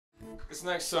This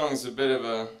next song is a bit of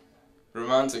a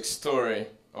romantic story,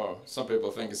 or some people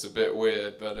think it's a bit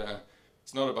weird, but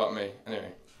it's not about me.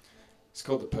 Anyway, it's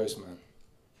called The Postman.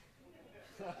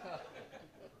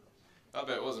 That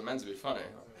bit wasn't meant to be funny.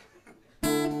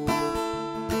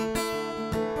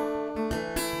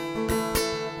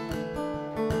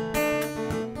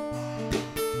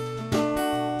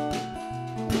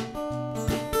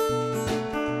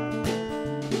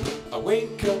 I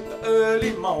wake up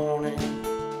early morning,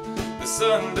 the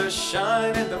sun does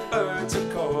shine and the birds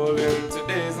are calling.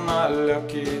 Today's my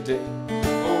lucky day,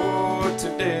 oh,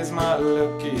 today's my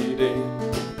lucky day.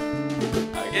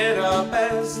 I get up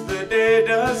as the day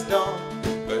does dawn,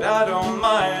 but I don't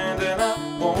mind and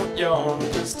I won't yawn,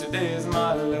 'cause today's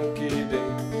my lucky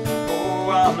day, oh,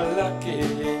 I'm lucky,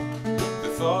 yeah. The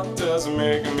thought does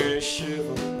make me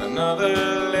shiver. Another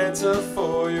letter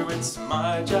for you, it's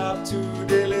my job to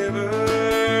deliver.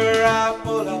 I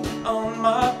pull up on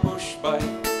my push bike,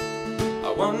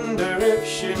 I wonder if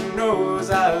she knows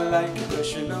I like her.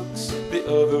 She looks the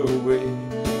other way,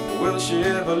 will she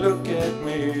ever look at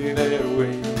me that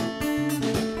way?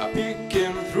 I peek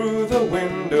in through the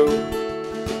window,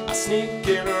 I sneak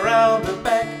in around the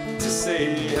back to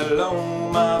say hello,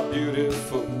 my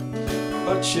beautiful,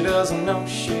 but she doesn't know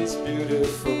she's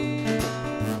beautiful.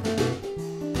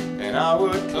 And I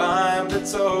would climb the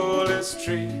tallest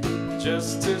tree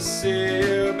just to see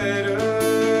you better.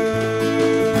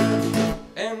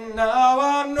 And now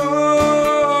I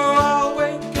know I'll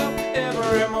wake up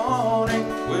every morning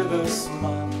with a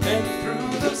smile, and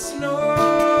through the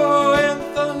snow and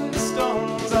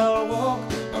thunderstorms I'll walk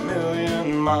a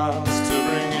million miles to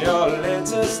bring your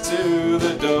letters to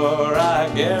the door, I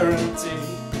guarantee.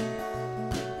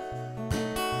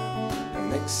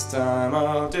 And next time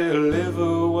I'll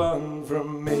deliver one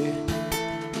from me.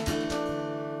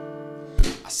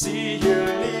 I see you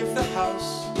leave the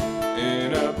house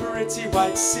in a pretty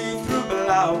white see-through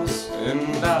blouse,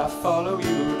 and I follow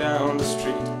you down the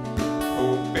street,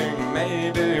 hoping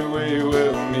maybe we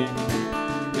will meet.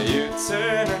 You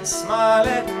turn and smile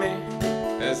at me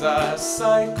as I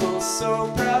cycle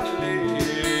so proudly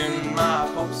in my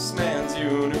postman's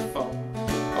uniform.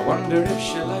 I wonder if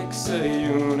she likes a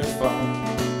uniform.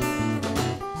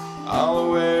 I'll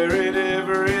wear it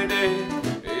every day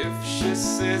if she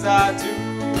says I do.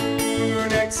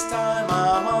 Next time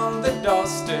I'm on the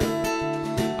doorstep,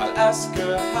 I'll ask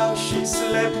her how she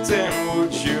slept, and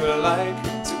would you like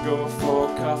to go for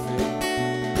coffee?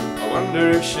 I wonder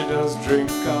if she does drink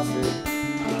coffee.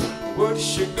 Would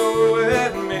she go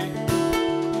with me,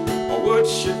 or would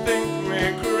she think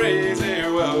me crazy?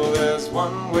 Well, there's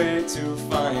one way to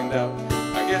find out.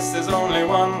 I guess there's only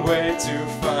one way to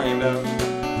find out.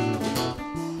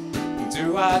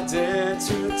 Do I dare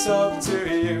to talk to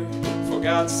you? For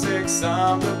God's sakes,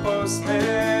 I'm the postman.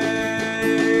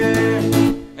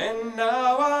 And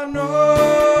now I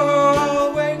know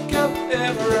I'll wake up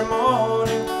every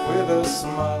morning with a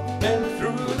smile, and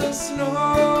through the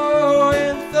snow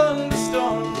and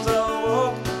thunderstorms I'll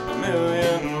walk a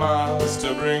million miles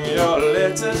to bring your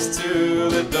letters to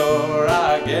the door,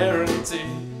 I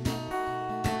guarantee.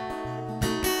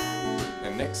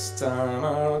 And next time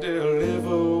I'll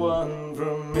deliver one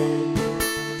from me.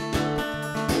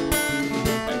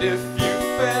 And if you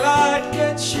fell, I'd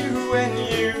catch you when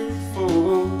you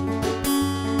fall,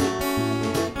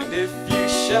 and if you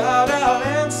shout, I'll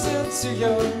answer to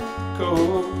your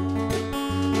call.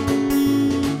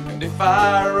 And if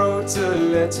I wrote a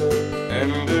letter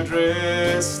and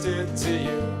addressed it to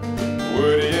you,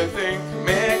 would you think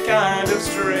me kind of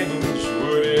strange?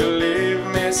 Would you leave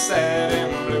me sad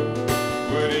and blue?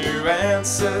 Would you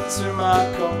answer to my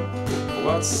call?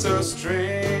 What's so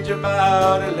strange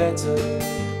about a letter?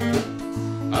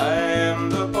 I am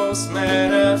the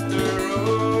postman after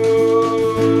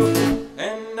all.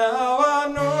 And now I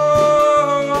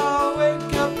know I'll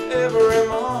wake up every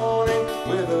morning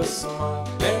with a smile,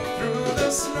 and through the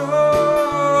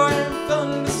snow and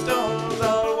thunderstorms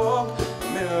I'll walk a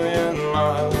million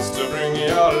miles to bring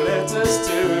your letters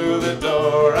to the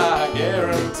door, I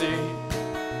guarantee.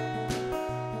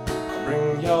 I'll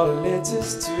bring your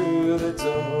letters to the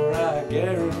door, I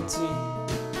guarantee.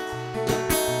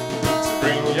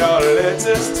 Bring your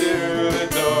letters to the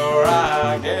door,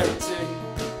 I guarantee.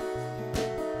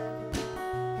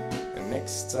 And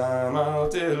next time I'll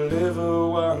deliver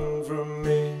one